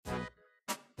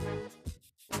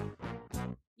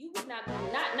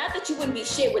not that you wouldn't be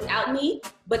shit without me,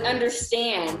 but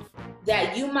understand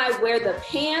that you might wear the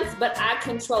pants, but I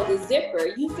control the zipper.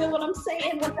 You feel what I'm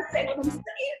saying when I say what I'm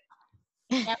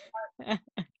saying? That part.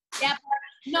 Yeah,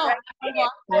 no, right?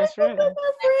 That's right.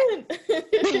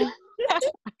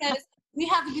 Because we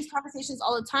have these conversations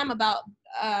all the time about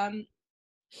can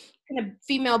a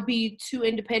female be too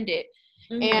independent?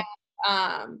 Mm-hmm.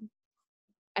 And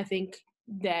I think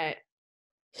that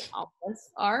all of us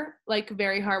are like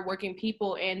very hardworking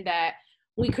people, and that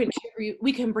we contribute,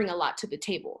 we can bring a lot to the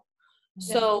table.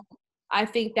 Yeah. So I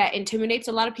think that intimidates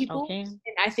a lot of people. Okay. And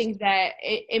I think that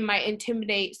it might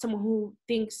intimidate someone who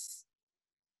thinks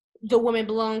the woman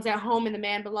belongs at home and the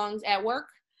man belongs at work.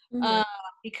 Mm-hmm.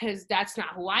 Because that's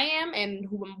not who I am, and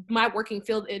who my working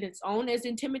field in its own is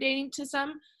intimidating to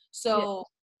some. So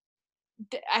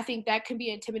I think that can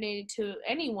be intimidating to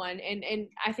anyone. And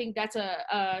I think that's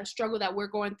a struggle that we're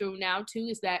going through now too,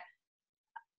 is that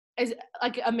as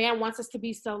like a man wants us to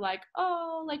be so like,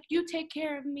 oh, like you take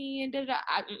care of me and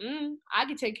I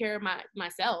can take care of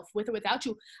myself with or without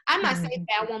you. I'm not saying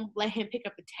that I won't let him pick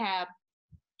up the tab,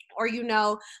 or, you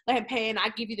know, let him pay and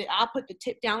I'll put the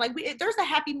tip down. Like there's a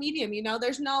happy medium, you know,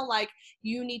 there's no like,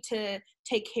 you need to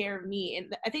take care of me.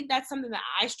 And I think that's something that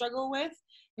I struggle with.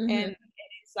 Mm-hmm. And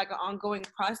it's like an ongoing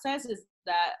process, is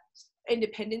that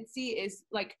independency is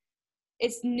like,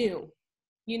 it's new,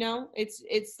 you know, it's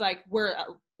like, we're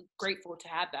grateful to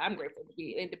have that. I'm grateful to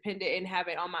be independent and have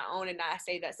it on my own and not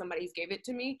say that somebody's gave it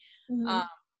to me. Mm-hmm.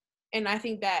 And I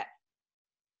think that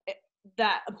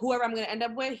whoever I'm going to end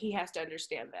up with, he has to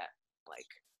understand that. Like,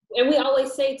 and we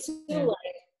always say too,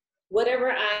 like,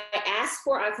 whatever I ask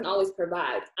for, I can always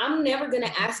provide. I'm never going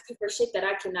to ask you for shit that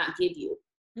I cannot give you.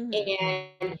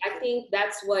 Mm-hmm. And I think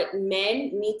that's what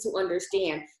men need to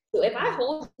understand. So if I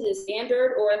hold to the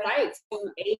standard, or if I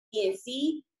do A, B, and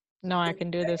C, no, I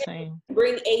can do the same.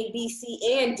 Bring A, B,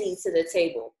 C, and D to the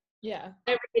table. Yeah.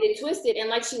 Never get it twisted. And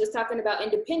like she was talking about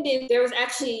independence, there was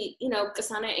actually, you know,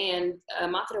 Kasana and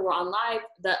Makata were on live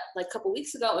like a couple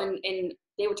weeks ago, and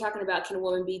they were talking about, can a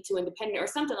woman be too independent or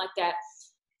something like that.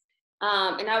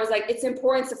 And I was like, it's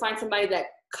important to find somebody that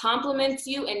compliments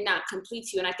you and not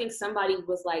completes you. And I think somebody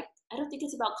was like, I don't think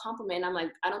it's about compliment. And I'm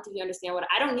like, I don't think you understand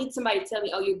I don't need somebody to tell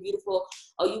me, oh, you're beautiful.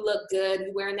 Oh, you look good.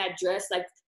 You're wearing that dress. Like,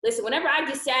 listen, whenever I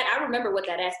get sad, I remember what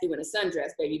that ass do in a sundress,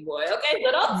 baby boy. Okay,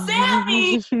 so don't tell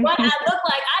me what I look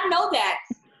like. I know that.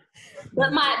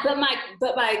 But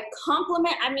my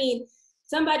compliment, I mean,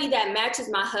 somebody that matches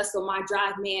my hustle, my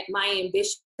drive, my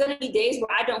ambition. There's gonna be days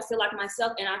where I don't feel like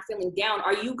myself and I'm feeling down.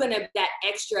 Are you gonna that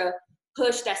extra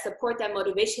push, that support, that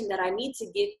motivation that I need to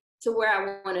get to where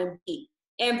I want to be?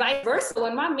 And vice versa.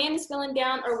 When my man is feeling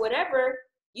down or whatever,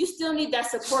 you still need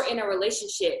that support in a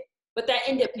relationship. But that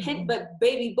independent, but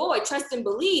baby boy, trust and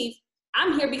believe,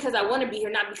 I'm here because I want to be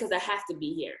here, not because I have to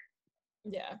be here.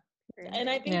 Yeah. And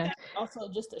I think that's also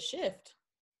just a shift.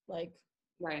 Like,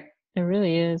 right. It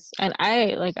really is. And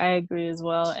I agree as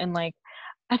well. And like,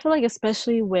 I feel like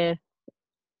especially with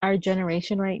our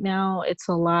generation right now, it's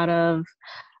a lot of,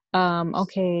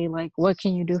 okay, like, what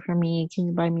can you do for me? Can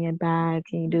you buy me a bag?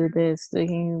 Can you do this? Can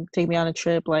you take me on a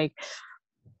trip? Like,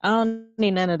 I don't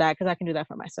need none of that, because I can do that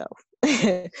for myself.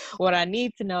 What I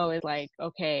need to know is like,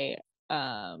 okay,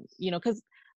 you know, because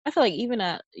I feel like even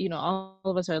at, you know, all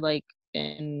of us are like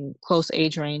in close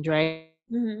age range, right?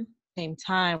 Mm-hmm. Same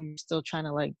time, we're still trying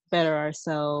to like better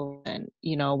ourselves, and,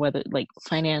 you know, whether like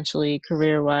financially,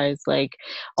 career wise, like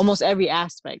almost every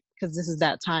aspect, because this is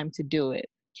that time to do it.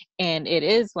 And it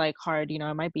is like hard, you know,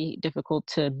 it might be difficult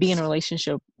to be in a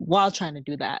relationship while trying to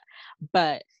do that,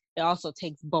 but it also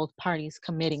takes both parties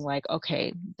committing, like,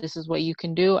 okay, this is what you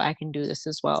can do, I can do this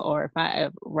as well. Or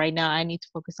if right now I need to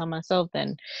focus on myself,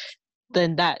 then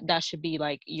that should be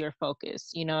like your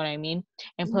focus, you know what I mean?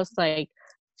 And plus, like,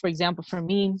 for example, for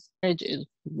me, marriage is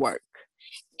work.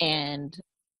 And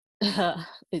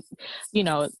you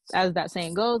know, as that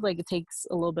saying goes, like, it takes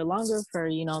a little bit longer for,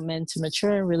 you know, men to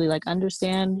mature and really like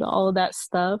understand all of that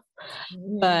stuff.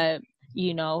 But,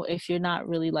 you know, if you're not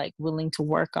really like willing to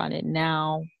work on it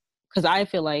now, because I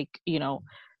feel like, you know,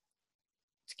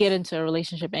 to get into a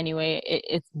relationship anyway,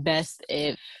 it's best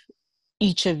if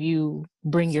each of you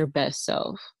bring your best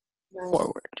self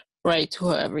forward, right, to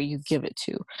whoever you give it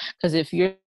to. Because if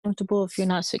you're comfortable, if you're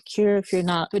not secure, if you're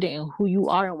not confident in who you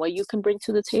are and what you can bring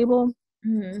to the table,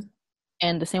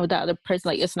 and the same with that other person,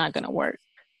 like, it's not gonna work.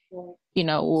 You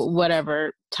know,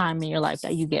 whatever time in your life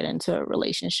that you get into a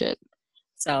relationship.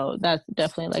 So that's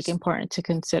definitely like important to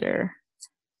consider.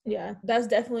 Yeah, that's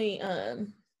definitely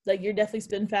like, you're definitely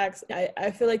spitting facts. I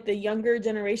feel like the younger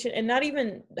generation, and not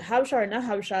even Habesha or not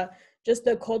Habesha, just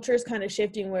the culture is kind of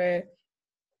shifting, where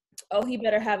oh, he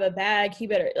better have a bag, he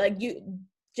better, like,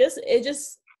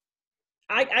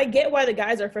 I get why the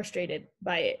guys are frustrated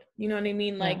by it, you know what I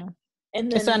mean, like,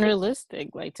 and then it's unrealistic,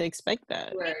 like, to expect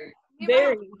that. Right.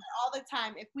 Very all the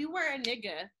time. If we were a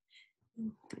nigga,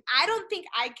 I don't think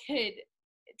I could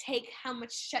take how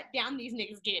much shut down these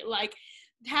niggas get. Like,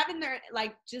 having their,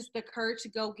 like, just the courage to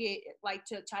go get, like,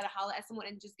 to try to holler at someone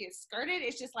and just get skirted,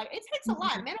 it's just like, it takes a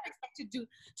lot. Men are expected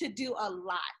to do a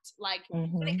lot. Like,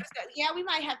 when it comes to, yeah, we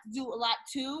might have to do a lot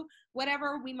too.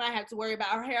 Whatever, we might have to worry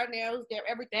about our hair, nails,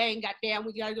 everything. Goddamn,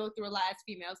 we gotta go through a lot as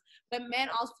females. But men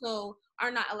also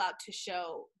are not allowed to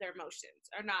show their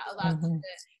emotions, are not allowed to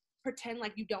pretend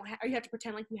like you don't have, or you have to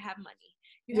pretend like you have money.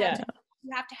 You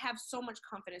have to have so much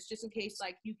confidence, just in case,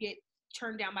 like, you get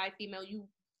turned down by a female, you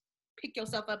pick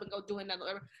yourself up and go do another,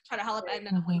 or try to holler at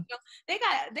another one. You know,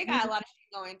 they got a lot of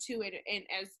shit going too, and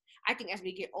as I think as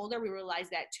we get older, we realize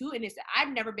that too. And it's, I've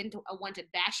never been to a one to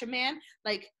bash a man,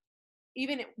 like,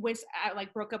 even when I,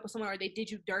 like, broke up with someone or they did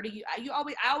you dirty, I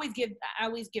always give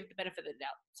the benefit of the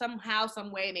doubt. Somehow,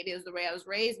 some way, maybe it was the way I was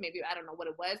raised, maybe I don't know what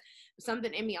it was.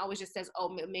 Something in me always just says, oh,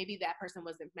 maybe that person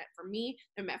wasn't meant for me.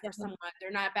 They're meant for someone.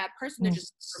 They're not a bad person. They're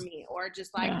just for me, or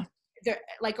just like they're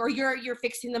like, or you're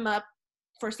fixing them up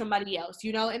for somebody else,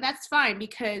 you know, and that's fine,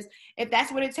 because if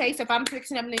that's what it takes, if I'm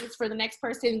fixing up niggas for the next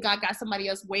person, God got somebody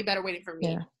else way better waiting for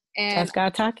me. And that's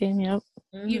God talking. You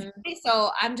feel me?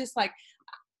 So I'm just like,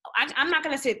 I'm not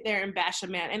going to sit there and bash a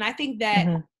man. And I think that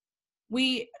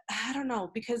I don't know,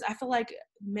 because I feel like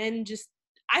men just,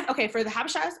 for the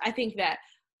Habeshas, I think that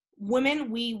women,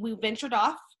 we ventured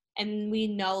off and we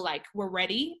know, like, we're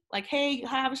ready. Like, hey,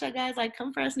 Habesha guys, like,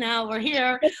 come for us now. We're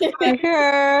here. We're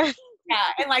here. Yeah,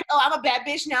 and like, oh, I'm a bad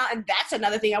bitch now. And that's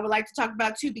another thing I would like to talk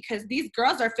about too, because these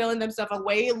girls are feeling themselves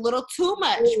away a little too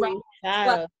much, right?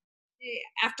 Like,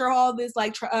 after all this,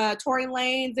 like, Tory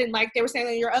Lanez, and like they were saying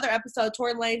in your other episode,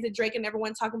 Tory Lanez and Drake and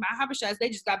everyone talking about Habeshas, they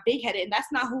just got big headed, and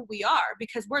that's not who we are,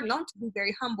 because we're known to be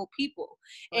very humble people,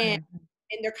 and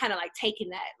they're kind of like taking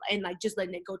that and like just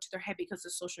letting it go to their head because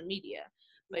of social media.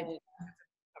 But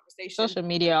social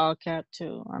media all cap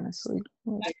too, honestly.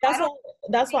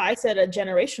 That's why I said a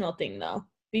generational thing though,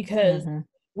 because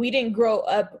we didn't grow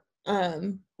up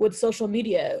with social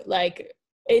media. Like,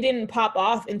 it didn't pop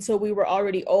off until we were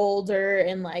already older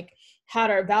and like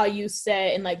had our values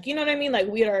set, and like, you know what I mean? Like,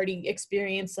 we had already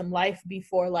experienced some life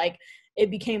before like it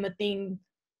became a thing.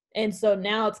 And so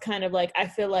now it's kind of like, I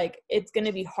feel like it's going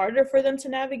to be harder for them to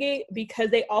navigate, because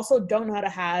they also don't know how to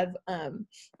have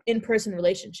in-person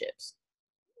relationships.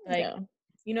 Like,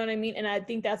 you know what I mean? And I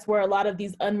think that's where a lot of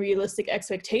these unrealistic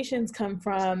expectations come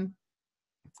from.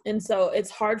 And so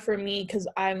it's hard for me, because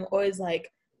I'm always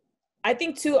like, I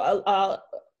think too, all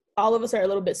of us are a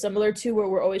little bit similar too, where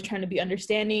we're always trying to be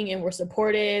understanding and we're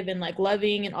supportive and like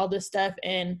loving and all this stuff.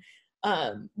 And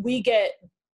we get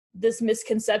this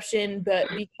misconception, but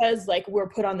because like we're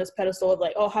put on this pedestal of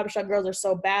like, oh, Habesha girls are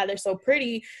so bad, they're so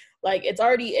pretty, like it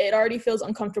already feels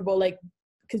uncomfortable, like,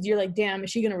 because you're like, damn, is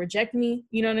she gonna reject me?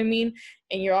 You know what I mean?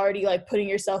 And you're already like putting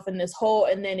yourself in this hole.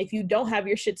 And then if you don't have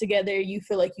your shit together, you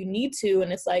feel like you need to,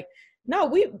 and it's like, no,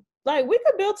 we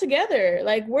could build together.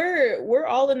 Like, we're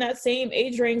all in that same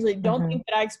age range. Like, don't think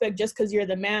that I expect just because you're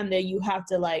the man that you have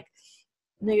to like,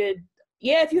 nigga,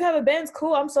 yeah, if you have a Benz,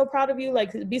 cool, I'm so proud of you,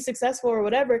 like, be successful or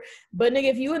whatever. But nigga,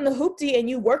 if you in the hoopty and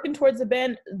you working towards the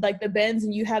Benz,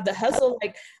 and you have the hustle,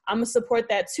 like, I'm gonna support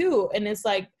that too. And it's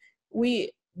like,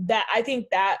 I think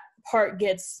that part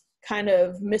gets kind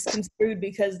of misconstrued,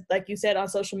 because like you said, on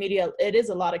social media, it is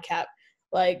a lot of cap.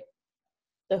 Like,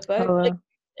 the fuck? Like,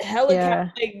 hella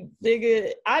cap, like,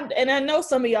 nigga. I know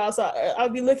some of y'all, so I'll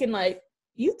be looking like,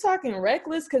 you talking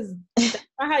reckless, because that's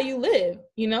not how you live,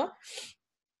 you know?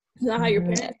 It's not how your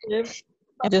parents live.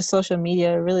 And just social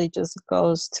media really just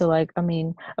goes to like, I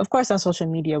mean, of course on social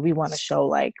media we want to show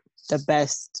like the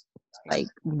best like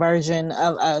version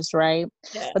of us, right?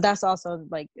 But that's also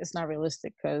like, it's not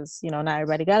realistic, because you know, not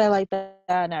everybody got it like that,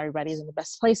 not everybody's in the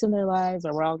best place in their lives,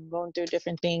 or we're all going through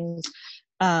different things.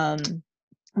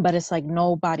 But it's like,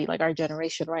 nobody, like our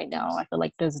generation right now, I feel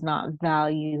like does not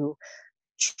value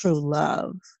true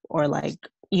love, or like,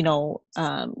 you know,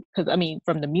 because I mean,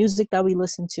 from the music that we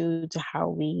listen to how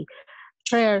we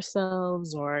portray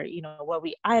ourselves, or you know, what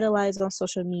we idolize on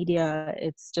social media,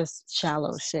 it's just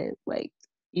shallow shit, like,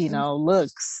 you know,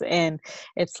 looks. And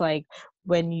it's like,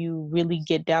 when you really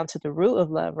get down to the root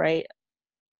of love, right,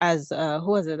 as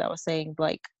who was it that was saying,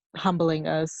 like, humbling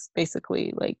us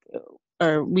basically, like,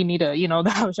 or we need a, you know,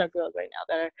 the Habesha girls right now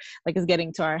that are like, is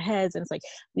getting to our heads, and it's like,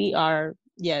 we are,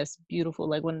 yes, beautiful,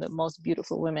 like one of the most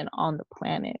beautiful women on the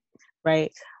planet,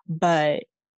 right? But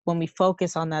when we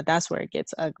focus on that, that's where it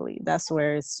gets ugly. That's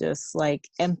where it's just like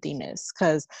emptiness.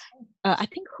 Because I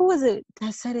think, who was it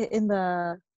that said it in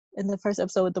the first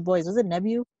episode with the boys? Was it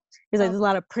Nebu? He's like, there's a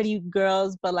lot of pretty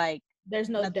girls, but like there's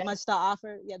no nothing depth. much to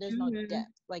offer. Yeah, there's no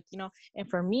depth. Like, you know, and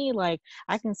for me, like,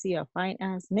 I can see a fine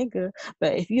ass nigga,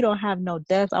 but if you don't have no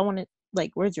depth, I want to,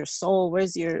 like, where's your soul?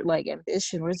 Where's your like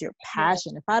ambition? Where's your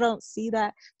passion? If I don't see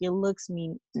that, your looks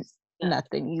mean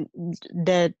nothing. You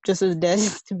dead, just as dead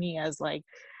to me as like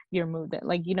your movement.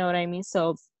 Like, you know what I mean?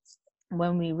 So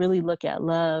when we really look at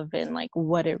love and like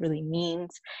what it really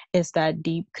means, it's that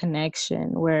deep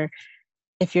connection where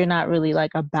if you're not really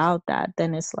like about that,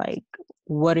 then it's like,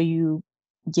 what are you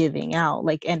giving out?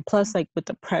 Like, and plus like with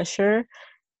the pressure,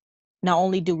 not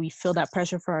only do we feel that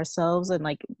pressure for ourselves, and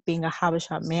like being a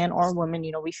Habesha man or woman,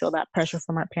 you know, we feel that pressure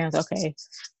from our parents. Okay,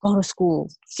 go to school,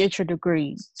 get your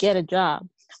degree, get a job.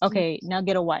 Okay, now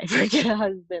get a wife or get a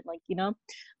husband, like, you know.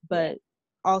 But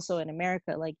also in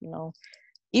America, like, you know,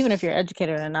 even if you're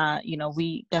educated or not, you know,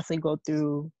 we definitely go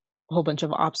through a whole bunch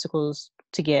of obstacles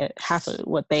to get half of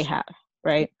what they have,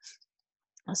 right?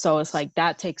 So it's like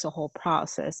that takes a whole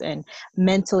process, and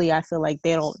mentally I feel like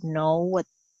they don't know what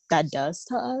that does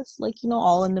to us, like, you know,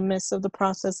 all in the midst of the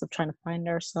process of trying to find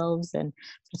ourselves and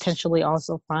potentially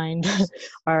also find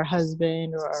our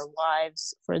husband or our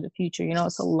wives for the future. You know,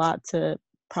 it's a lot to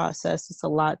process, it's a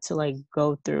lot to like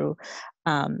go through,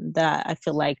 that I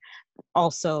feel like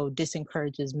also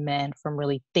disencourages men from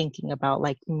really thinking about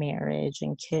like marriage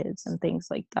and kids and things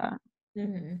like that.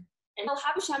 And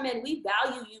Habesha men, we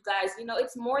value you guys. You know,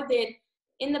 it's more than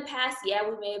in the past. Yeah,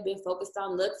 we may have been focused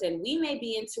on looks, and we may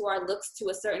be into our looks to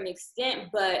a certain extent,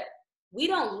 but we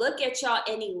don't look at y'all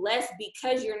any less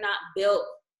because you're not built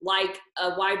like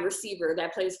a wide receiver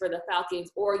that plays for the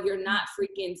Falcons, or you're not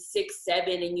freaking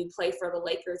 6'7" and you play for the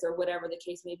Lakers, or whatever the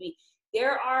case may be.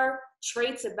 There are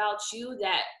traits about you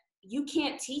that you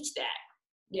can't teach that,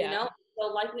 you know?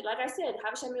 So like I said,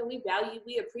 Habesha men, we value,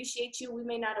 we appreciate you. We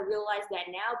may not have realized that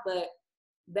now, but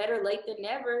better late than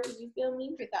never. You feel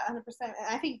me? 100%. And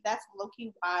I think that's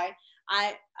low-key why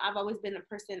I've always been a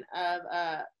person of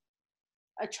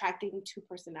attracting to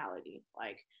personality.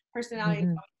 Like, personality is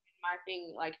my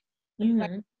thing. Like, like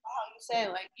how you said,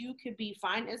 like, you could be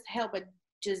fine as hell, but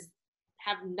just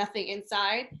have nothing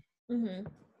inside.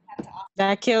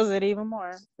 That kills it even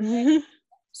more.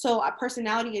 So a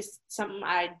personality is something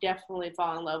I definitely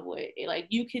fall in love with. Like,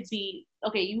 you could be,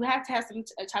 okay, you have to have some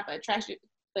type of attraction,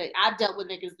 but I've dealt with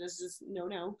niggas that's just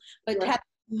no. But have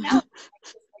personality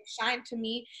shine to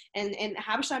me, and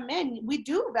Habesha men, we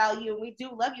do value and we do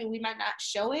love you. We might not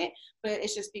show it, but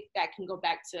it's just that can go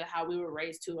back to how we were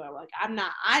raised too. Like,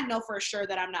 I know for sure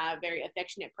that I'm not a very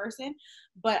affectionate person,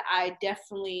 but I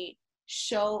definitely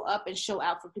show up and show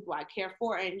out for people I care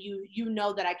for, and you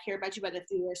know that I care about you by the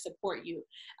through or support you.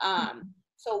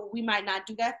 So we might not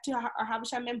do that to our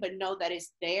Habesha men, but know that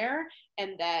it's there,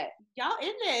 and that y'all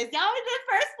in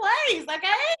first place. Like,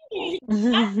 hey.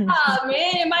 Oh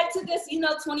man, it might took us,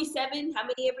 27, how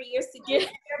many every years to get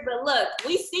here, but look,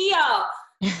 we see y'all.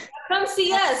 Come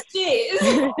see us, shit.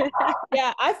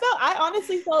 Yeah, I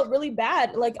honestly felt really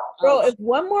bad. Like, bro, if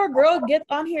one more girl gets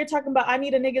on here talking about I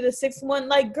need a nigga to 6'1",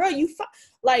 like, girl,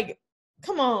 like,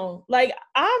 come on. Like,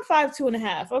 I'm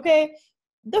 5'2.5", okay?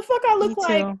 The fuck I look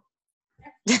like?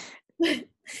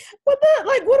 What do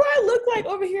I look like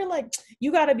over here? Like,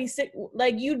 you gotta be sick.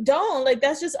 Like, you don't. Like,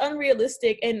 that's just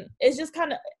unrealistic. And it's just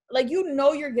kind of like,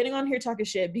 you're getting on here talking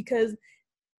shit because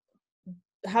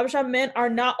Habesha men are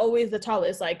not always the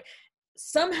tallest. Like,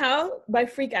 somehow by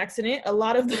freak accident, a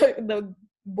lot of the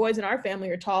boys in our family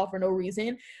are tall for no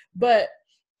reason, but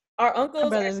our uncles, our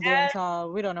brothers getting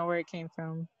tall, we don't know where it came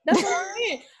from. That's what I'm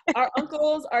saying. Our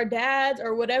uncles, our dads,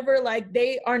 or whatever, like,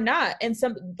 they are not. And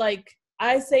some, like,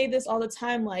 I say this all the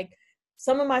time, like,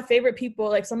 some of my favorite people,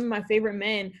 like some of my favorite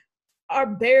men are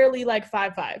barely like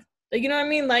 5'5". Like, you know what I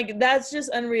mean? Like, that's just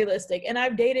unrealistic. And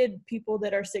I've dated people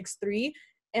that are 6'3",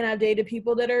 and I've dated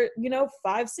people that are,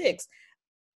 5'6".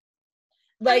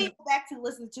 Like, I need to go back to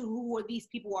listen to who these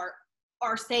people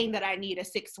are saying that I need a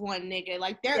 6'1" nigga.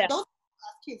 Like, they're those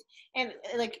kids. And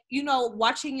like,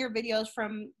 watching your videos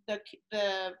from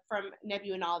from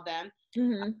Nebu and all of them.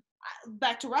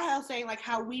 Back to Rahel saying like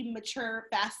how we mature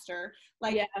faster.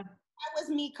 Like, if that was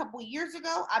me a couple years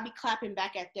ago, I'd be clapping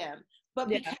back at them. But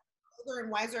because we're older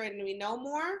and wiser and we know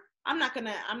more, I'm not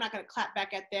gonna clap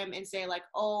back at them and say like,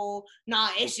 oh, nah,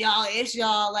 it's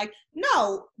y'all. Like,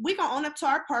 no, we gonna own up to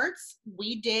our parts.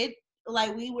 We did,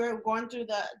 like, we were going through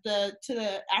to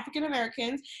the African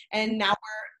Americans, and now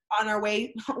we're on our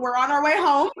way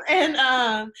home. And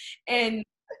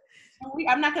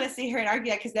I'm not gonna sit here and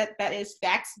argue that, because that is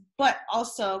facts. But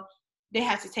also, they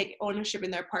had to take ownership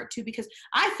in their part too, because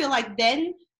I feel like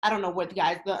then, I don't know what the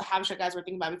Habesha guys were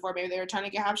thinking about before. Maybe they were trying to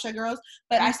get Habesha girls,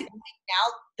 but I think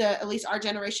now at least our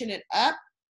generation and up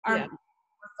are more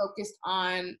focused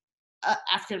on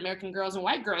African American girls and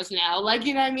white girls now. Like,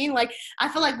 you know what I mean? Like, I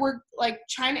feel like we're like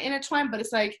trying to intertwine, but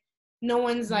it's like no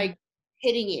one's like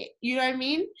hitting it. You know what I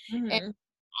mean? And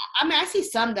I mean, I see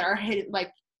some that are hitting,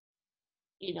 like,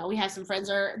 you know, we have some friends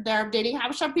that are dating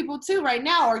Habesha people too right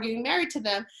now or getting married to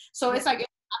them. So it's like it's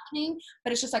happening,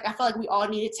 but it's just like I feel like we all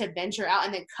needed to venture out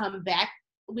and then come back.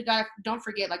 We gotta don't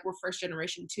forget, like, we're first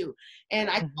generation too. And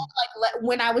I felt like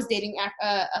when I was dating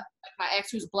my ex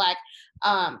who's Black,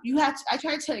 I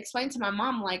tried to explain to my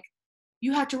mom, like,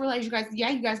 you have to realize,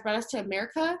 you guys brought us to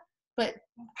America, but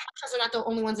Habeshas are not the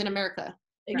only ones in America.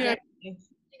 You know what I mean?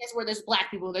 It's where there's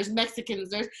Black people, there's Mexicans,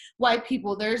 there's white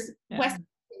people, there's West.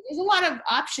 There's a lot of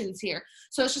options here.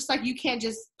 So it's just like you can't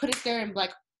just put it there and be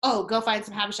like, oh, go find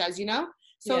some Habeshas, you know?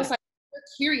 So it's like we're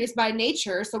curious by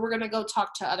nature, so we're gonna go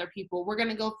talk to other people. We're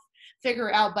gonna go figure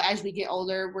it out. But as we get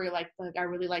older, we're like I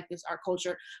really like this, our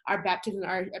culture, our baptism,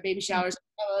 our baby showers,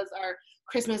 our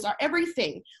Christmas, our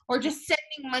everything, or just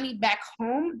sending money back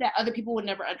home that other people would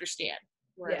never understand.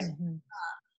 Right.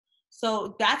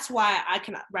 So that's why I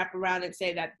can wrap around and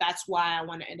say that that's why I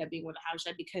want to end up being with a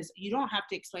Habesha, because you don't have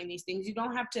to explain these things. You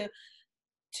don't have to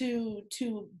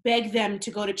beg them to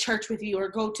go to church with you or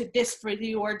go to this for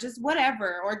you or just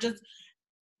whatever, or just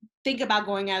think about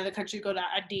going out of the country to go to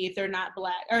ID if they're not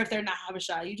Black or if they're not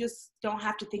Habesha. You just don't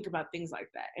have to think about things like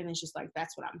that. And it's just like,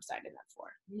 that's what I'm signing up for.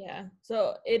 Yeah.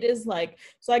 So it is like,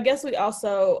 so I guess we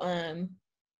also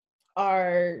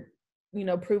are, you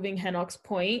know, proving Henok's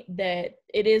point that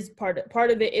it is part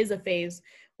of it is a phase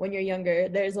when you're younger.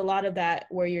 There's a lot of that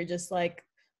where you're just like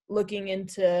looking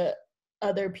into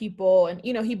other people, and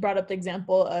you know, he brought up the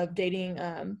example of dating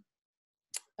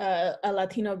a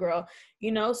Latino girl,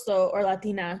 you know, so, or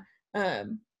Latina,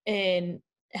 and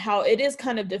how it is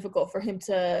kind of difficult for him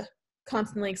to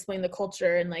constantly explain the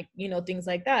culture and, like, you know, things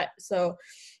like that. So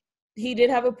he did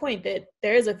have a point that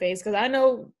there is a phase, because I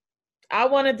know I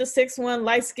wanted the 6'1"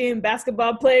 light-skinned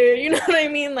basketball player, you know what I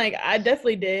mean? Like, I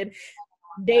definitely did.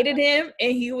 Dated him,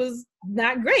 and he was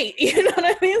not great, you know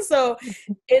what I mean? So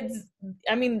it's,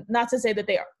 I mean, not to say that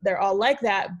they're all like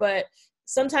that, but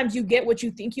sometimes you get what you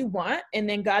think you want, and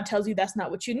then God tells you that's not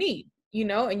what you need, you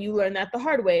know, and you learn that the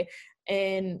hard way.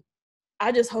 And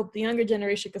I just hope the younger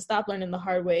generation can stop learning the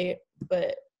hard way,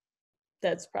 but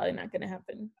that's probably not going to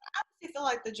happen. I feel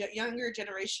like the younger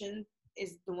generation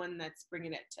is the one that's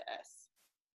bringing it to us.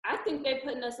 I think they're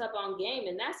putting us up on game,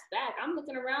 and that's fact. I'm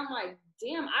looking around like,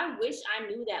 damn, I wish I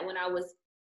knew that when I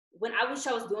wish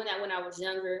I was doing that when I was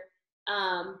younger.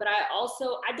 But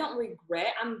I don't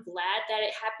regret. I'm glad that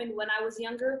it happened when I was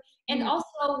younger. And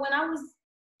also when I was,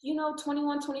 you know,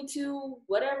 21, 22,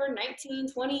 whatever,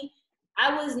 19, 20,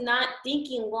 I was not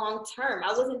thinking long term.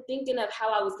 I wasn't thinking of how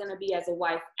I was going to be as a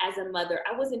wife, as a mother.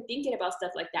 I wasn't thinking about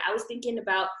stuff like that. I was thinking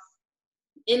about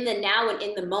in the now and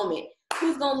in the moment.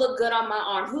 Who's going to look good on my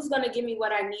arm? Who's going to give me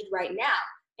what I need right now?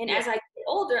 And as I get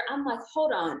older, I'm like,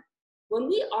 hold on. When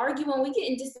we argue, when we get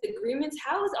in disagreements,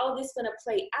 how is all this going to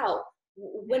play out?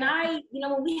 When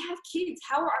when we have kids,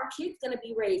 how are our kids going to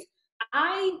be raised?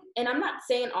 And I'm not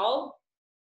saying all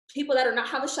people that are not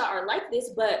Habesha are like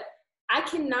this, but I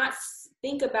cannot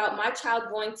think about my child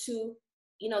going to,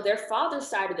 you know, their father's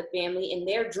side of the family and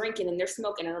they're drinking and they're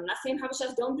smoking. And I'm not saying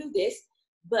Habeshas don't do this,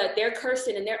 but they're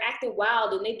cursing and they're acting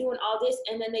wild and they're doing all this.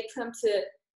 And then they come to,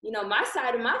 you know, my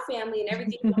side of my family and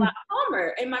everything's a lot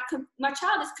calmer. And my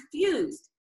child is confused.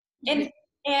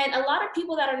 And a lot of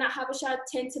people that are not Habesha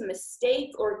tend to mistake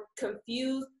or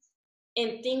confuse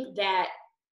and think that,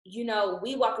 you know,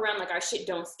 we walk around like our shit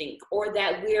don't stink, or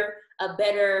that we're a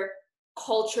better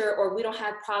culture, or we don't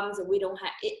have problems, or we don't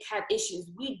have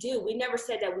issues. We do. We never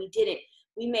said that we didn't.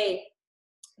 We may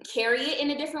carry it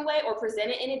in a different way or present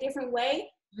it in a different way.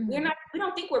 We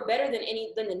don't think we're better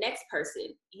than the next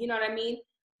person. You know what I mean?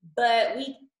 But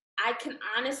I can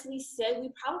honestly say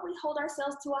we probably hold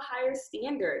ourselves to a higher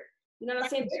standard. You know what I'm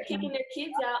saying? They're kicking their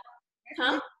kids out.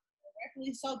 Huh?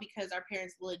 Rightfully so, because our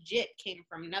parents legit came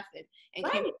from nothing and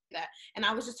came from that. And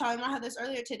I was just talking about this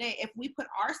earlier today. If we put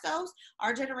ourselves,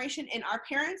 our generation, and our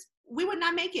parents, we would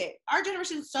not make it. Our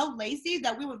generation is so lazy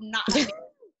that we would not make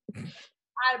it.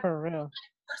 For real.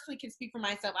 I personally can speak for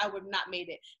myself. I would have not made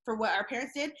it for what our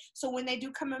parents did. So when they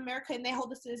do come to America and they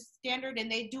hold us to this standard and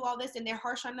they do all this and they're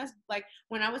harsh on us, like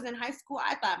when I was in high school,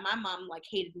 I thought my mom like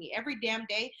hated me. Every damn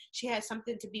day she had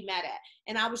something to be mad at.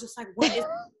 And I was just like, what is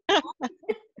like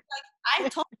I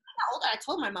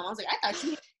told my mom, I was like, I thought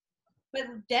you, but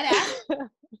dead ass.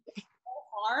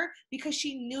 are because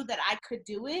she knew that I could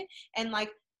do it. And like,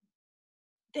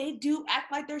 they do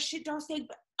act like their shit don't stink.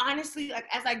 But honestly, like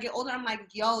as I get older, I'm like,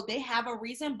 yo, they have a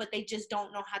reason, but they just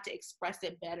don't know how to express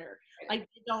it better. Like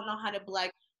they don't know how to be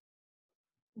like,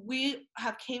 we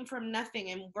have came from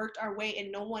nothing and worked our way,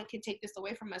 and no one can take this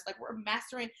away from us. Like we're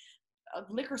mastering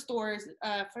liquor stores,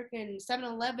 freaking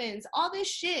 7-Elevens, all this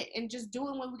shit, and just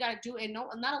doing what we gotta do. And no,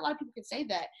 not a lot of people can say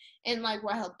that. And like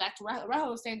back to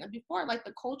Rahel was saying that before, like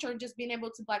the culture and just being able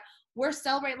to like, we're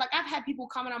celebrating. Like I've had people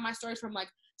comment on my stories from like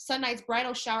Sunday's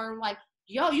bridal shower, like,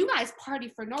 yo, you guys party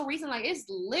for no reason. Like it's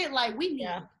lit. Like we need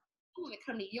to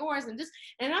come to yours and just,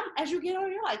 and as you get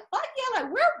older, you're like, fuck yeah,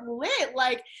 like we're lit.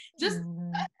 Like just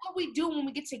that's what we do when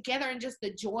we get together, and just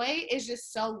the joy is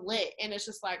just so lit. And it's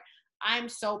just like, I'm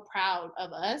so proud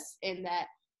of us, and that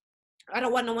I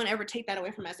don't want no one ever take that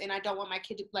away from us. And I don't want my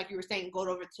kid to, like you were saying, go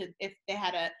over to, if they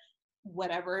had a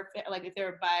whatever, if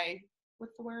they're by,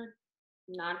 what's the word?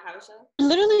 Non-Habesha?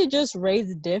 Literally just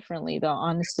raised differently though,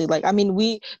 honestly. Like, I mean,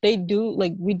 we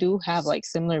do have like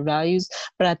similar values,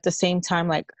 but at the same time,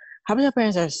 like Habesha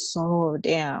parents are so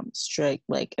damn strict,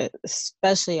 like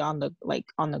especially on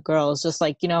the girls. Just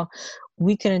like, you know,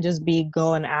 we couldn't just be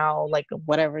going out like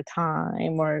whatever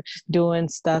time or doing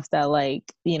stuff that, like,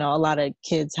 you know, a lot of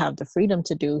kids have the freedom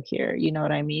to do here. You know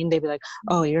what I mean? They'd be like,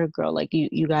 oh, you're a girl, like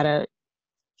you gotta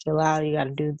chill out, you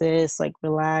gotta do this, like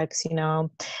relax, you know.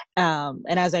 And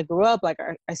as I grew up, like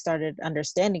I started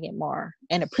understanding it more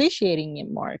and appreciating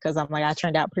it more, because I'm like, I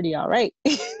turned out pretty all right,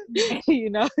 you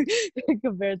know,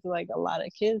 compared to like a lot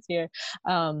of kids here.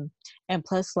 And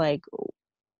plus, like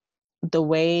the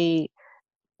way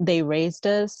they raised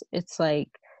us, it's like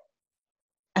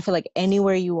I feel like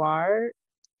anywhere you are,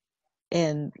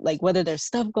 and like whether there's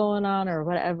stuff going on or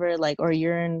whatever, like, or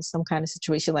you're in some kind of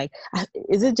situation, like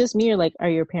is it just me, or like are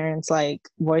your parents like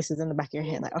voices in the back of your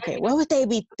head like, okay, what would they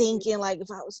be thinking, like if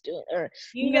I was doing, or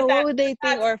you know, what would they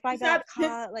think, or if I got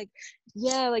caught, like,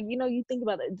 yeah, like, you know, you think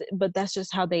about it. But that's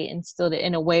just how they instilled it,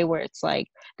 in a way where it's like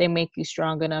they make you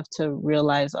strong enough to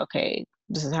realize, okay,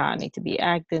 this is how I need to be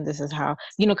acting, this is how,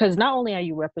 you know, because not only are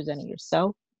you representing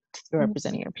yourself, you're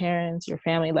representing your parents, your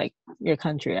family, like your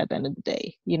country at the end of the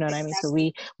day. You know what I mean? So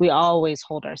we always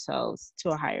hold ourselves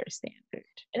to a higher standard.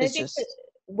 And it's, I think that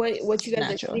what you guys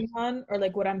natural. Are hitting on, or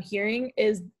like what I'm hearing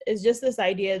is just this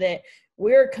idea that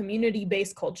we're a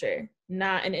community-based culture,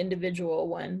 not an individual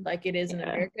one like it is in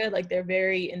America. Like they're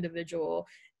very individual.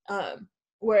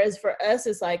 Whereas for us,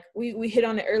 it's like we hit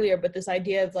on it earlier, but this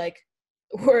idea of like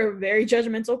we're a very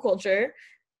judgmental culture,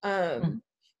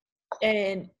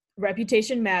 and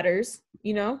reputation matters,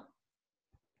 you know?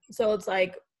 So it's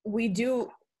like we do,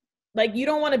 like, you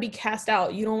don't want to be cast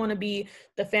out. You don't want to be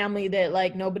the family that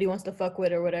like nobody wants to fuck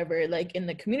with or whatever, like in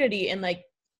the community. And like,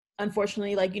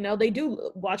 unfortunately, like, you know, they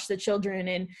do watch the children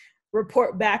and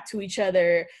report back to each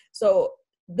other. So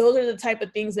those are the type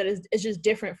of things that it's just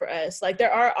different for us. Like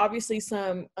there are obviously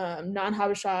some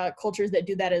non-Habesha cultures that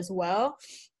do that as well,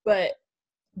 but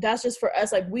that's just for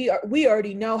us. Like we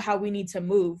already know how we need to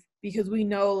move, because we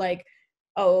know like,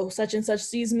 oh, such and such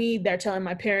sees me, they're telling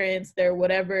my parents, they're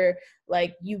whatever.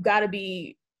 Like you got to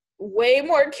be way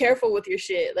more careful with your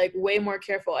shit, like way more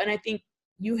careful. And I think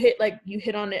you hit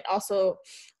on it also,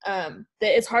 that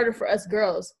it's harder for us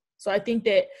girls. So I think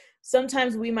that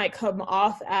sometimes we might come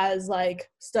off as like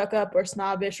stuck up or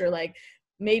snobbish, or like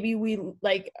maybe we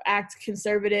like act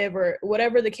conservative or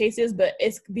whatever the case is, but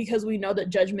it's because we know that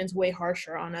judgment's way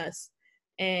harsher on us.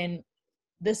 And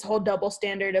this whole double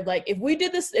standard of like, if we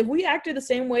acted the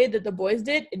same way that the boys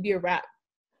did, it'd be a wrap.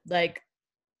 Like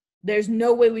there's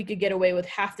no way we could get away with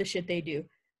half the shit they do.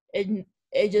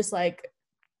 It just like,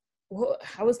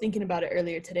 I was thinking about it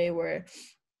earlier today, where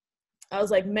I was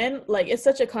like, men, like it's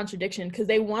such a contradiction, because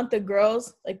they want the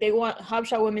girls, like they want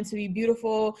Habesha women to be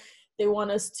beautiful. They want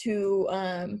us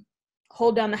to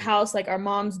hold down the house like our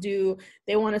moms do.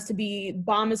 They want us to be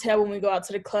bomb as hell when we go out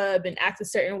to the club and act a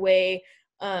certain way.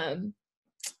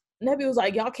 Nebby was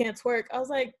like, y'all can't twerk. I was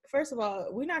like, first of all,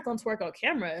 we're not gonna twerk on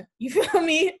camera. You feel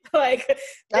me? Like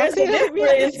there's a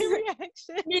difference. They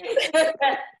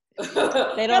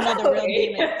don't know the real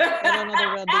demons. They don't know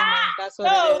the real demons. That's what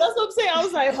it is. That's what I'm saying. I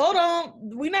was like, hold on,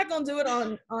 we're not gonna do it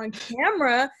on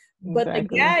camera. But the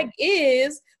gag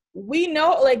is, we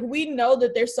know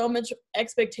that there's so much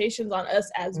expectations on us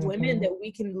as women that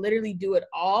we can literally do it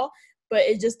all. But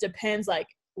it just depends like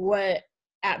what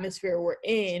atmosphere we're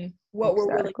in, what we're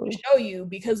willing to show you,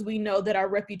 because we know that our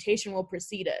reputation will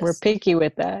precede us. We're picky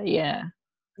with that, yeah.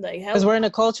 Like, because we're in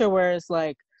a culture where it's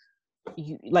like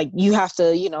you have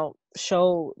to, you know,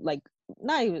 show, like,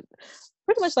 not even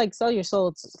pretty much like sell your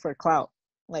soul for clout,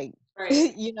 like,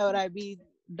 right. You know what I mean?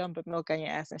 dumping milk on your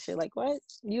ass and shit. Like, what?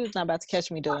 You was not about to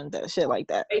catch me doing that shit like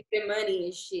that. Making money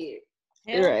and shit.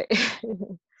 Right.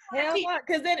 Hell no.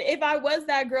 Because then if I was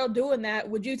that girl doing that,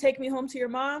 would you take me home to your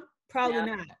mom? Probably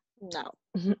not. No.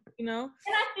 You know?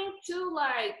 And I think too,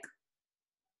 like,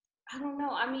 I don't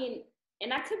know. I mean,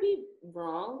 and I could be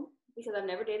wrong because I've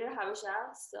never dated a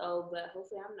Habesha, so, but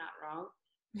hopefully I'm not wrong.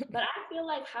 But I feel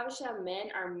like Habesha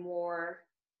men are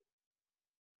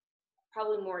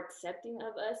probably more accepting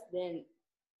of us than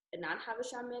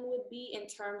non-Habesha men would be in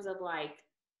terms of like,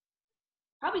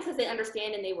 probably because they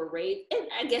understand and they were raised. And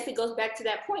I guess it goes back to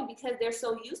that point because they're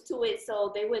so used to it,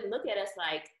 so they wouldn't look at us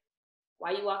like,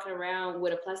 why you walking around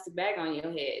with a plastic bag on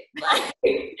your head? Like,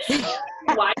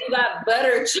 why you got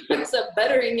chunks of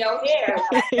butter in your hair?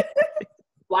 Like,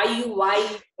 why you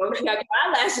don't you have your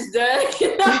eyelashes done?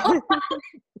 You know?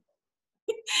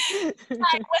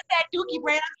 Like, what's that dookie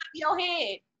brand on your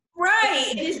head?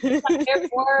 Right. It's just like they're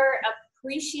more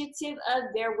appreciative of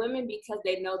their women because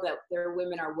they know that their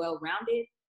women are well-rounded.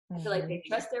 I feel like they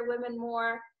trust their women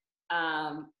more.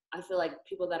 I feel like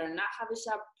people that are not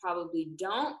Habesha probably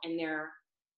don't, and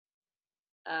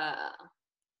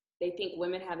they think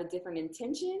women have a different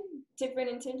intentions,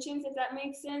 if that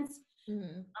makes sense.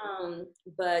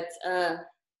 But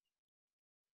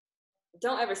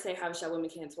don't ever say Habesha women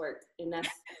can't twerk, and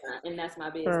that's my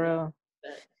business. For real.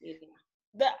 But, yeah.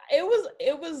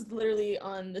 It was literally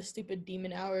on the stupid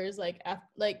demon hours, like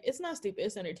it's not stupid,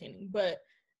 it's entertaining, but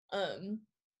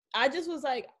I just was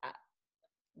like,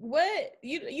 what,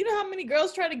 you know how many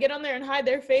girls try to get on there and hide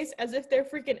their face as if their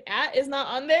freaking is not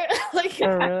on there? Like, you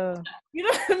know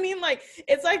what I mean? Like,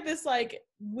 it's like this, like,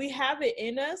 we have it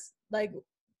in us, like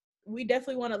we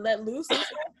definitely want to let loose and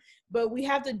stuff, but we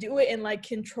have to do it in like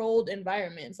controlled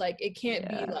environments. Like, it can't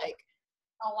be like,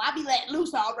 oh, I be letting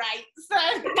loose, all right,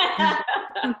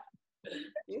 son.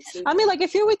 I mean, like,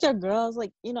 if you're with your girls,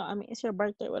 like, you know, I mean, it's your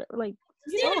birthday, whatever, like,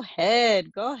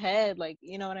 go ahead, like,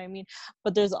 you know what I mean?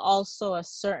 But there's also a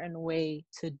certain way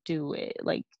to do it,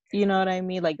 like, you know what I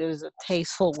mean? Like, there's a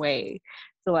tasteful way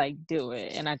to, like, do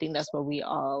it, and I think that's what we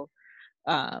all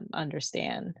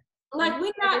understand. Like,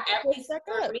 we're not, at least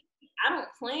for me, I don't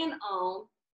plan on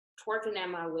twerking at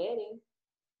my wedding.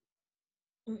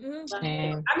 Like,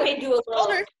 I may do a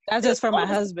little. That's just for my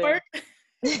husband.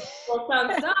 Well, some,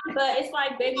 but it's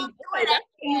like, baby boy,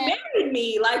 you married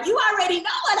me. Like, you already know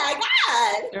what I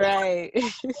got. Right.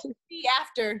 HB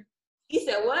after. He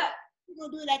said, what? We're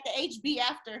going to do it at the HB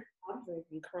after. I'm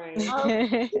drinking cream.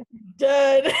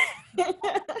 Done.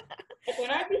 Like,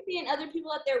 when I be seeing other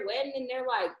people at their wedding and they're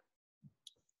like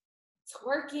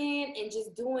twerking and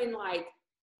just doing like,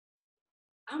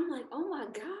 I'm like, oh my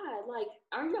God, like,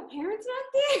 aren't your parents out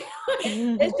there?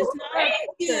 It's just not our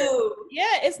culture.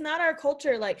 Yeah, it's not our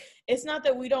culture. Like, it's not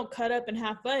that we don't cut up and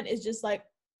have fun. It's just like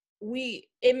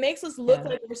it makes us look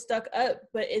like we're stuck up,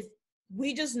 but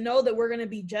we just know that we're gonna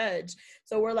be judged.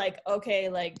 So we're like, okay,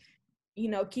 like, you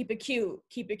know, keep it cute.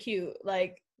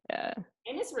 Like, yeah.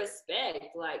 And it's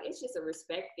respect. Like, it's just a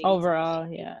respect thing. Overall,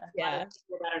 yeah. Yeah.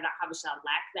 People that are not Habesha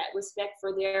lack that respect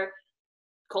for their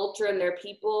culture and their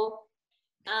people.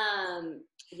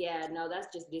 Yeah, no, that's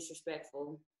just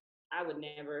disrespectful. I would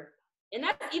never. And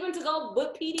that's even to go with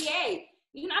PDA.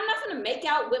 You know, I'm not gonna make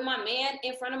out with my man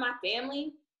in front of my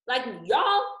family. Like,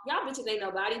 y'all bitches ain't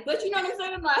nobody. But you know what I'm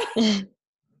saying? Like,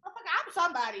 I'm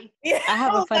somebody. I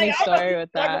have a funny story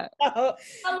with that.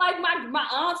 Like my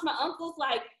aunts, my uncles,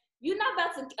 like, you're not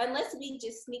about to, unless we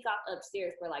just sneak off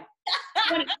upstairs for like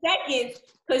 20 seconds.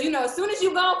 Because, you know, as soon as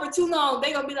you gone for too long,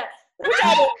 they gonna be like, what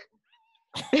y'all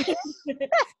doing?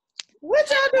 What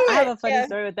y'all doing? I have a funny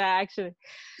story with that, actually.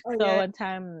 One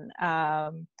time,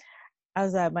 I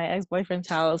was at my ex-boyfriend's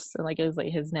house, and like, it was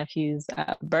like his nephew's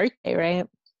birthday, right?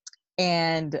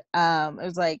 And it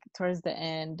was like towards the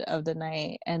end of the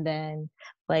night, and then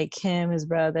like him, his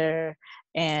brother,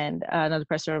 and another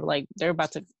person were like, they're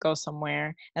about to go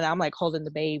somewhere, and I'm like holding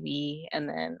the baby, and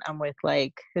then I'm with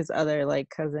like his other like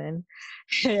cousin,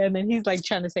 and then he's like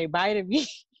trying to say bye to me.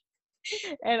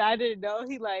 And I didn't know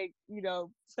he, like, you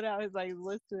know, put out his like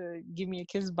list to give me a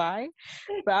kiss bye.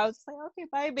 But I was like, okay,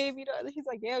 bye, baby. You know, and he's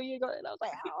like, yeah, you go. And I was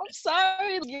like, oh, I'm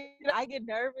sorry. Like, you know, I get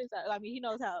nervous. I mean, he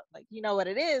knows how, like, you know what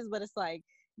it is, but it's like,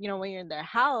 you know, when you're in their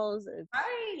house,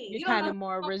 you're kind of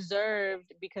more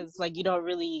reserved because, like, you don't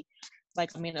really, like,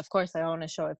 I mean, of course, I don't want to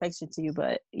show affection to you,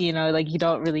 but, you know, like, you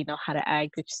don't really know how to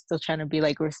act, but you're still trying to be,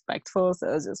 like, respectful. So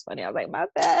it was just funny. I was like, my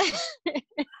bad.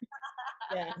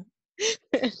 Yeah.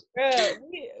 Bro,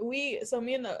 so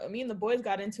me and the boys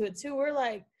got into it too. We're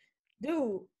like,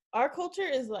 dude, our culture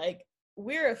is like,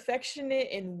 we're affectionate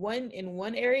in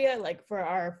one area, like for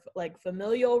our like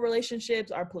familial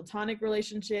relationships, our platonic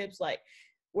relationships, like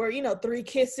where, you know, 3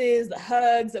 kisses, the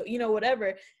hugs, you know,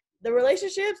 whatever. The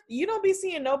relationships, you don't be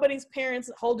seeing nobody's parents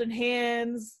holding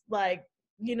hands, like,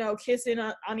 you know, kissing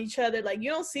on each other. Like, you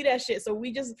don't see that shit. So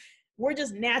we're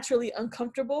just naturally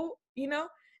uncomfortable, you know?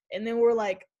 And then we're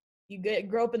like,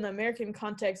 grow up in the American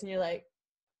context and you're like,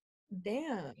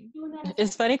 damn.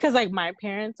 It's funny because like my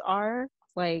parents are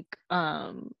like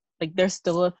they're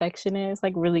still affectionate. It's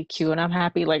like really cute, and I'm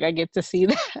happy like I get to see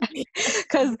that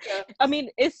because I mean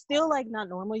it's still like not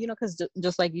normal, you know, because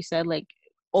just like you said, like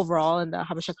overall in the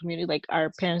Habesha community, like our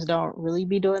parents don't really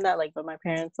be doing that. Like, but my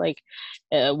parents, like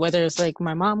whether it's like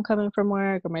my mom coming from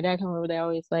work or my dad coming over, they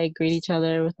always like greet each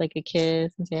other with like a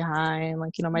kiss and say hi, and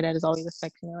like, you know, my dad is always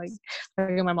affectionate. Like her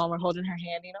and my mom were holding her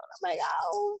hand, you know, and I'm like,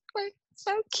 oh, like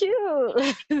so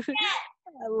cute.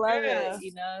 I love it,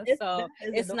 you know. So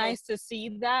it's nice to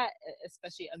see that,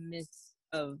 especially amidst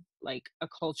of like a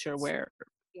culture where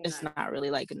it's not really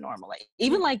like normal. Like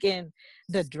even like in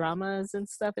the dramas and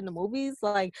stuff in the movies,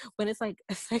 like when it's like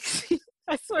a sexy,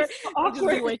 I swear I'll just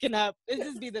be waking up. It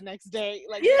just be the next day.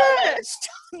 Like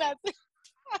nothing.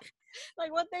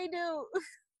 Like what they do.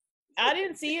 I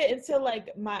didn't see it until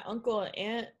like my uncle and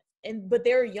aunt, but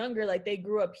they were younger, like they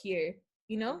grew up here,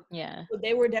 you know? Yeah. So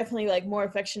they were definitely like more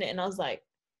affectionate, and I was like,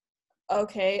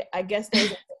 okay, I guess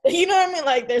there's you know what I mean?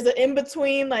 Like there's an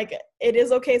in-between, like it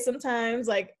is okay sometimes,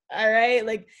 like, all right,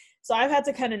 like, so I've had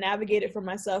to kind of navigate it for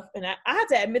myself, and I had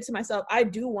to admit to myself, I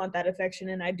do want that affection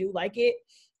and I do like it,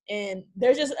 and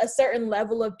there's just a certain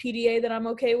level of PDA that I'm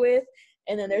okay with,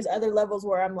 and then there's other levels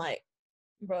where I'm like,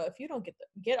 bro, if you don't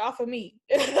get off of me,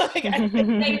 like I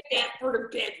save that for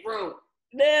the bedroom.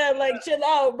 Yeah, like chill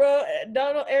out, bro.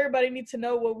 Don't everybody need to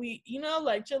know what we, you know,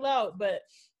 like chill out. But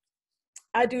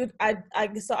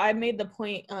so I made the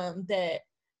point that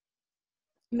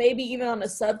maybe even on a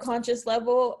subconscious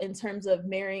level, in terms of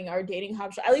marrying or dating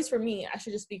Habesha, at least for me, I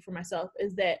should just speak for myself,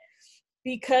 is that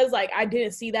because like I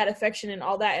didn't see that affection and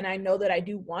all that, and I know that I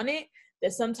do want it,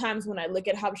 that sometimes when I look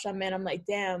at Habesha men, I'm like,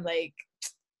 damn, like,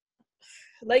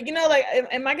 you know, like,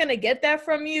 am I gonna get that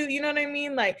from you? You know what I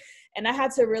mean? Like, and I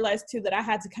had to realize too that I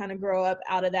had to kind of grow up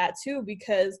out of that too,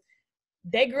 because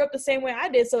they grew up the same way I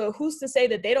did. So who's to say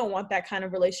that they don't want that kind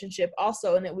of relationship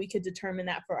also, and that we could determine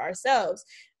that for ourselves?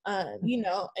 You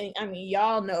know, and I mean,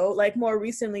 y'all know, like more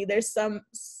recently, there's some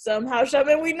Habesha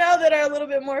men we know that are a little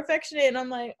bit more affectionate, and I'm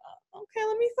like, okay,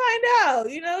 let me find out.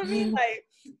 You know what I mean? Like,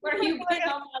 where you been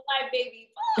all my life, baby?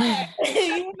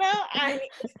 You know,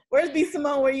 where's B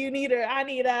Simone where you need her? I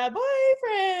need a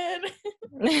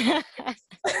boyfriend.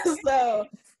 So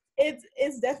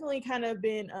it's definitely kind of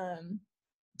been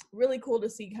really cool to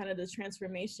see kind of the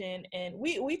transformation, and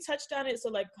we touched on it, so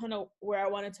like kind of where I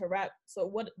wanted to wrap. So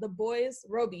what the boys,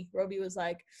 Roby was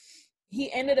like,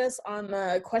 he ended us on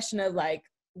the question of like,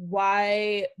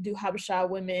 why do Habesha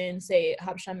women say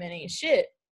Habesha men ain't shit?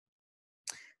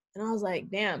 And I was like,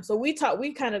 damn. So we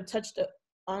kind of touched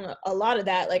on a lot of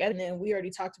that, like, and then we already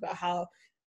talked about how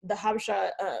the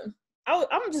Habesha,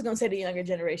 I'm just gonna say the younger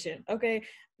generation, okay,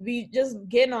 be just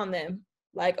getting on them,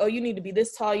 like, oh, you need to be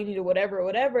this tall, you need to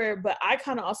whatever. But I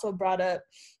kind of also brought up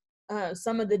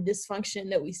some of the dysfunction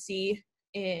that we see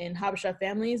in Habesha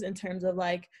families, in terms of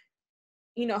like,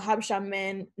 you know, Habesha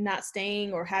men not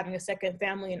staying or having a second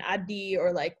family in Adi,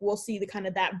 or like we'll see the kind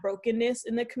of that brokenness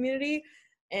in the community.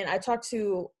 And I talked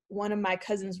to one of my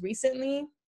cousins recently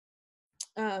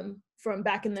from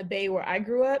back in the Bay where I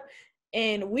grew up,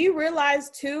 and we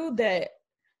realized too that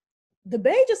the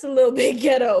Bay just a little bit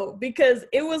ghetto, because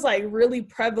it was like really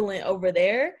prevalent over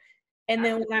there. And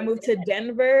then when I moved to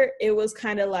Denver, it was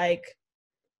kind of like,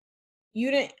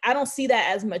 I don't see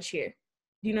that as much here.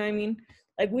 Do you know what I mean?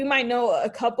 Like we might know a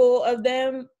couple of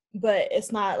them, but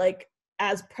it's not like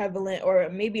as prevalent, or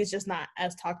maybe it's just not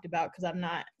as talked about because I'm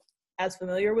not as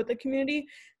familiar with the community.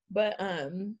 But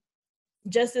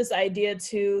just this idea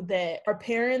too that our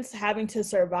parents having to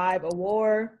survive a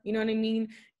war, you know what I mean,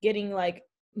 getting like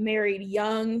married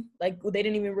young, like they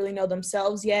didn't even really know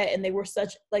themselves yet, and they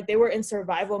were in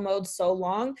survival mode so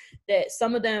long that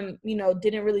some of them, you know,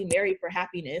 didn't really marry for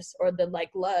happiness or the like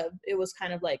love. It was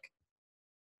kind of like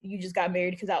you just got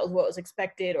married because that was what was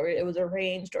expected, or it was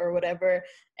arranged or whatever.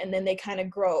 And then they kind of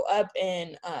grow up,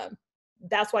 and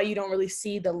that's why you don't really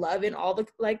see the love in all the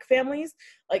like families.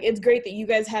 Like it's great that you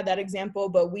guys had that example,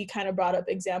 but we kind of brought up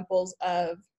examples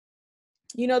of,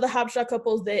 you know, the Habesha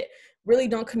couples that really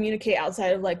don't communicate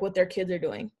outside of like what their kids are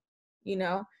doing, you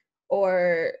know,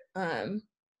 or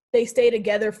they stay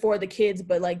together for the kids,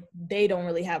 but like they don't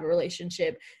really have a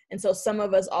relationship. And so some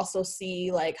of us also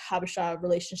see like Habesha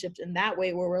relationships in that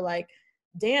way, where we're like,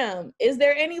 damn, is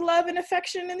there any love and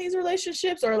affection in these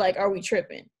relationships, or like are we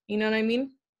tripping? You know what I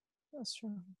mean? That's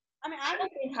true. I mean, I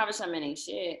don't think Habesha men ain't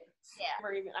shit. Yeah.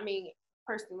 Or even, I mean,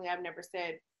 personally, I've never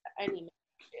said any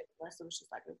shit unless it was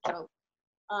just like a joke.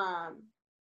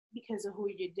 Because of who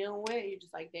you're dealing with, you're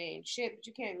just like, they ain't shit. But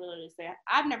you can't literally say,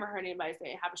 I've never heard anybody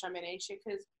say Habesha men ain't shit.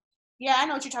 Because, yeah, I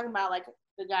know what you're talking about. Like,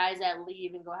 the guys that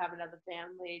leave and go have another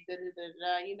family,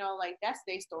 you know, like, that's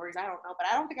their stories. I don't know. But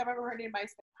I don't think I've ever heard anybody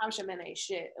say Habesha men ain't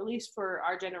shit, at least for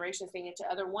our generation saying it to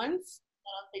other ones. I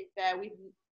don't think that we've,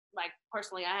 like,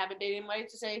 personally, I haven't dated anybody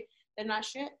to say they're not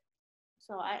shit.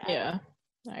 So I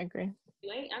agree.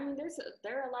 I mean,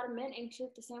 there are a lot of men ain't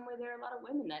shit the same way there are a lot of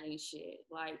women that ain't shit.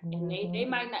 Like, and they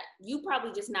might not. You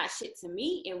probably just not shit to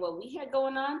me and what we had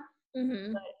going on.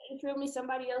 Mm-hmm. But you feel me?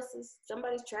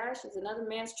 Somebody's trash is another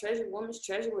man's treasure, woman's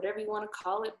treasure, whatever you want to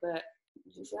call it. But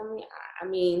you feel me? I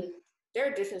mean, there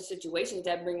are different situations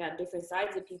that bring out different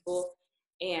sides of people,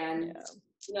 and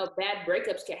you know, bad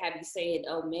breakups can have you saying,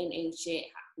 "Oh, men ain't shit,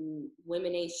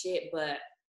 women ain't shit," but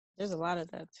there's a lot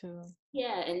of that too.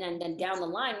 Yeah, and then down the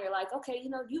line, you're like, okay, you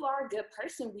know, you are a good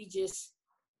person. We just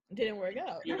didn't work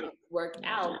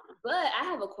out. But I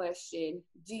have a question.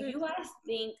 Do you guys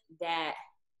think that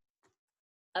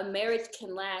a marriage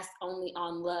can last only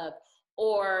on love?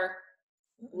 Or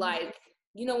like,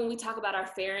 you know, when we talk about our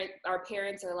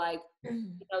parents are like,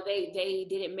 you know, they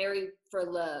didn't marry for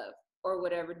love or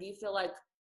whatever. Do you feel like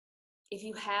if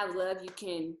you have love,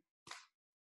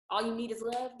 all you need is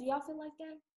love? Do y'all feel like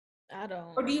that? I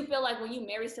don't. Or do you feel like when you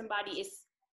marry somebody,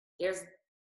 you're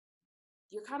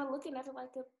kind of looking at it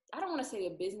like I don't want to say a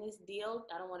business deal.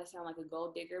 I don't want to sound like a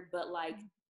gold digger, but like,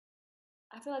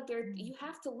 I feel like you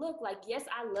have to look like, yes,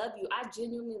 I love you. I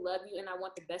genuinely love you and I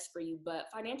want the best for you. But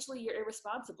financially, you're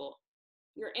irresponsible.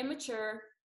 You're immature.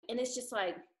 And it's just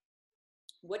like,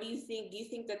 what do you think? Do you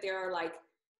think that there are like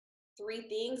 3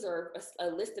 things or a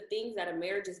list of things that a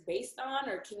marriage is based on?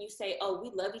 Or can you say, oh, we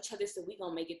love each other, so we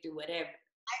going to make it through whatever?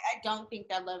 I don't think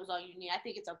that love is all you need. I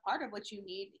think it's a part of what you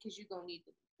need because you're going to need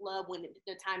love when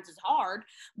the times is hard.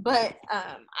 But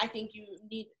I think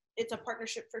it's a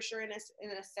partnership for sure in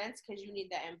a sense because you need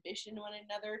that ambition to one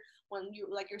another. When you,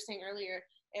 like you're saying earlier,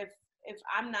 if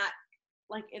I'm not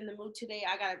like in the mood today,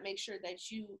 I got to make sure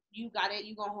that you got it.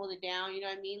 You going to hold it down. You know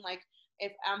what I mean? Like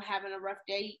if I'm having a rough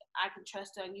day, I can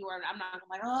trust on you, or I'm not gonna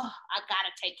like, oh, I got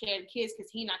to take care of the kids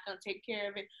because he's not going to take care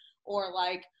of it. Or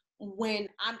like,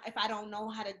 if I don't know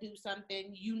how to do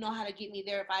something, you know how to get me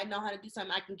there. If I know how to do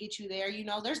something, I can get you there. You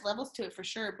know, there's levels to it for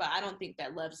sure, but I don't think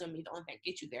that love's gonna be the only thing that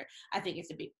gets you there. I think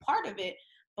it's a big part of it,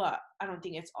 but I don't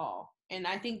think it's all. And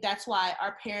I think that's why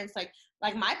our parents, like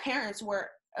my parents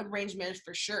were arranged marriage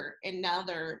for sure, and now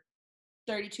they're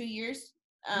 32 years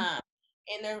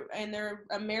in their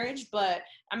marriage. But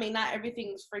I mean, not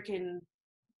everything's freaking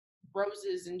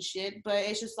roses and shit, but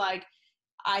it's just like,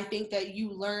 I think that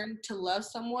you learn to love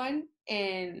someone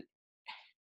and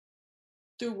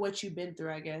through what you've been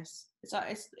through, I guess.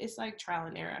 It's like trial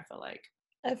and error, I feel like.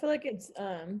 It's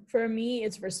for me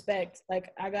it's respect.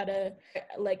 Like I gotta,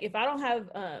 like if I don't have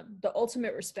the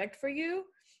ultimate respect for you,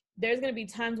 there's gonna be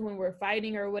times when we're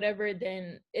fighting or whatever,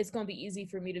 then it's gonna be easy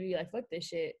for me to be like, fuck this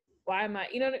shit. Why am I,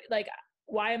 like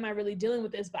why am I really dealing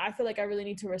with this? But I feel like I really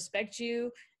need to respect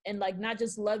you and like not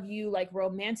just love you like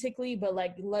romantically, but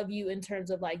like love you in terms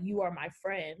of like you are my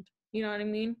friend. You know what I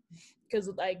mean? Because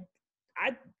like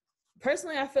I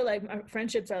personally, I feel like my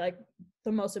friendships are like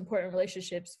the most important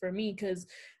relationships for me because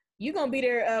you're gonna be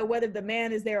there whether the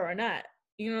man is there or not.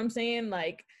 You know what I'm saying?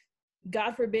 Like,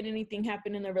 God forbid anything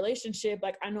happen in the relationship,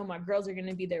 like I know my girls are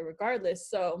gonna be there regardless.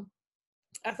 So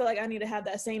I feel like I need to have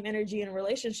that same energy in a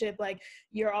relationship. Like,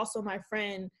 you're also my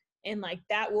friend, and like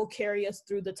that will carry us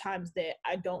through the times that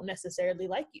I don't necessarily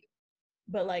like you.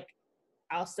 But like,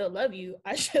 I'll still love you.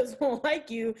 I just won't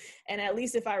like you. And at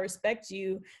least if I respect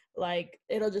you, like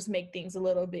it'll just make things a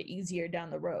little bit easier down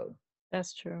the road.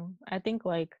 That's true. I think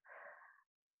like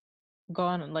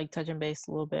going like touching base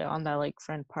a little bit on that like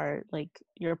friend part, like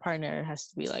your partner has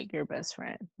to be like your best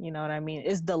friend. You know what I mean?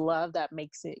 It's the love that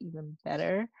makes it even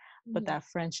better. But that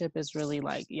friendship is really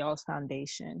like y'all's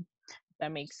foundation.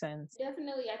 That makes sense.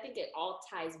 Definitely, I think it all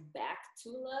ties back to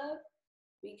love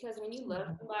because when you love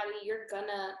somebody, you're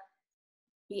gonna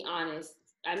be honest.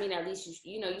 I mean, at least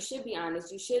you should be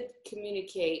honest. You should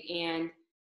communicate, and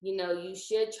you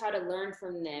should try to learn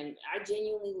from them. I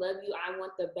genuinely love you. I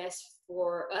want the best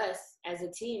for us as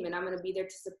a team, and I'm gonna be there to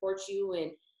support you.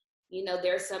 And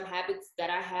there are some habits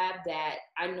that I have that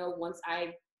I know once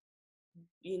I,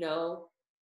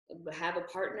 have a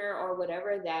partner or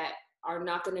whatever that are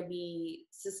not going to be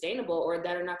sustainable or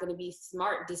that are not going to be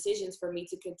smart decisions for me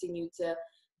to continue to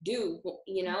do,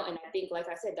 and I think, like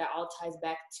I said, that all ties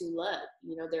back to love.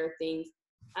 There are things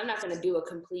I'm not going to do a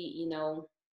complete,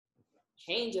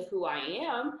 change of who I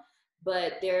am,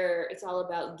 but it's all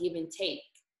about give and take.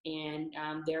 And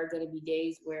there are going to be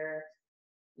days where,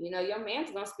 you know, your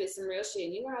man's going to spit some real shit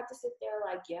and you're going to have to sit there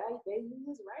like, yeah, baby, you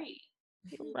was right.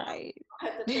 Right. You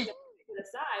have to put that to the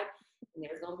side. And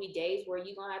there's going to be days where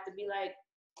you're going to have to be like,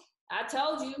 I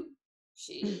told you.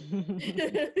 Shit.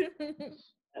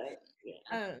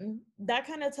 Yeah. That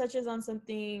kind of touches on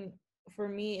something for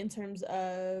me in terms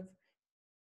of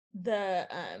the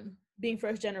being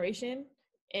first generation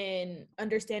and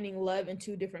understanding love in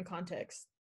two different contexts.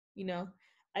 You know,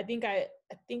 I think I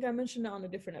mentioned it on a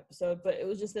different episode, but it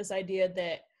was just this idea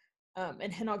that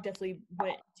and Henok definitely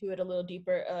went to it a little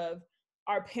deeper, of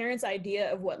our parents'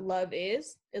 idea of what love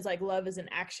is like love is an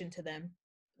action to them.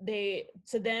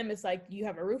 To them it's like you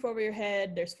have a roof over your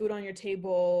head, there's food on your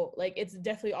table, like it's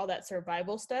definitely all that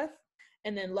survival stuff.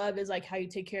 And then love is like how you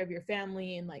take care of your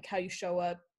family and like how you show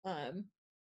up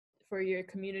for your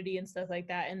community and stuff like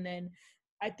that. And then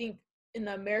I think in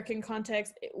the American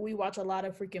context, we watch a lot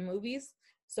of freaking movies,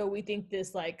 so we think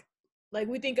this like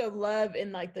we think of love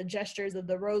in like the gestures of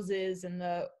the roses and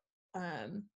the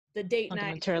date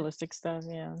night, materialistic stuff.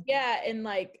 Yeah, and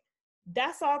like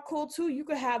that's all cool too. You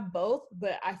could have both,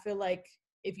 but I feel like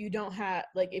if you don't have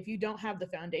the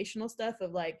foundational stuff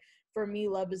of like, for me,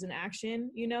 love is an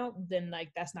action, you know, then like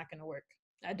that's not gonna work.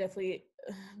 I definitely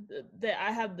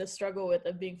I have the struggle with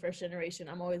of being first generation.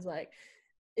 I'm always like,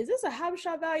 is this a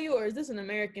Habesha value or is this an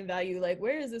American value? Like,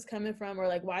 where is this coming from? Or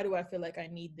like, why do I feel like I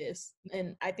need this?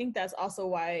 And I think that's also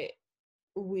why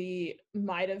we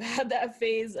might have had that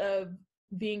phase of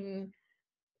being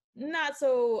not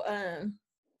so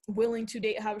willing to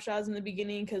date Habeshas in the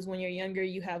beginning, because when you're younger,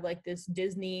 you have like this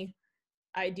Disney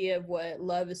idea of what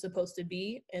love is supposed to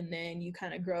be, and then you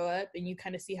kind of grow up and you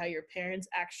kind of see how your parents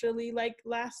actually like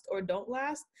last or don't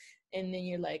last, and then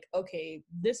you're like, okay,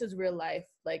 this is real life.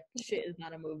 Like, shit is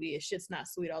not a movie. Shit's not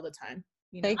sweet all the time.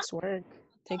 You know?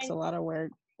 Takes a lot of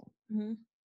work. Mm-hmm.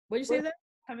 What'd you say that?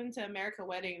 Coming to America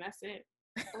wedding, that's it.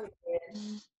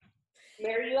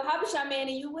 Marry you a Habesha man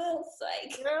and you will. It's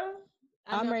like, girl,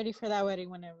 I'm ready for that wedding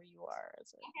whenever you are.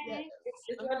 Okay.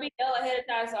 It's gonna be ill ahead of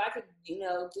time so I could, you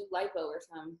know, do lipo or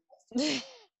something.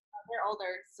 They're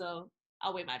older, so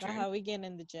I'll wait my turn. How we get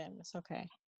in the gym? It's okay.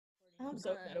 I'm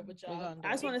so fed up with y'all.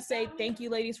 I just want to say thank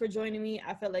you, ladies, for joining me.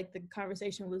 I felt like the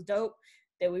conversation was dope,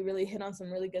 that we really hit on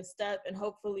some really good stuff, and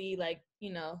hopefully, like,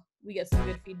 you know, we get some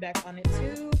good feedback on it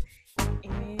too.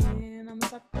 And I'm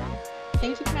gonna talk about it.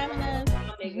 Thank you for having us.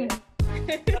 Okay, good.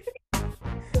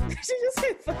 She just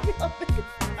said, fuck y'all.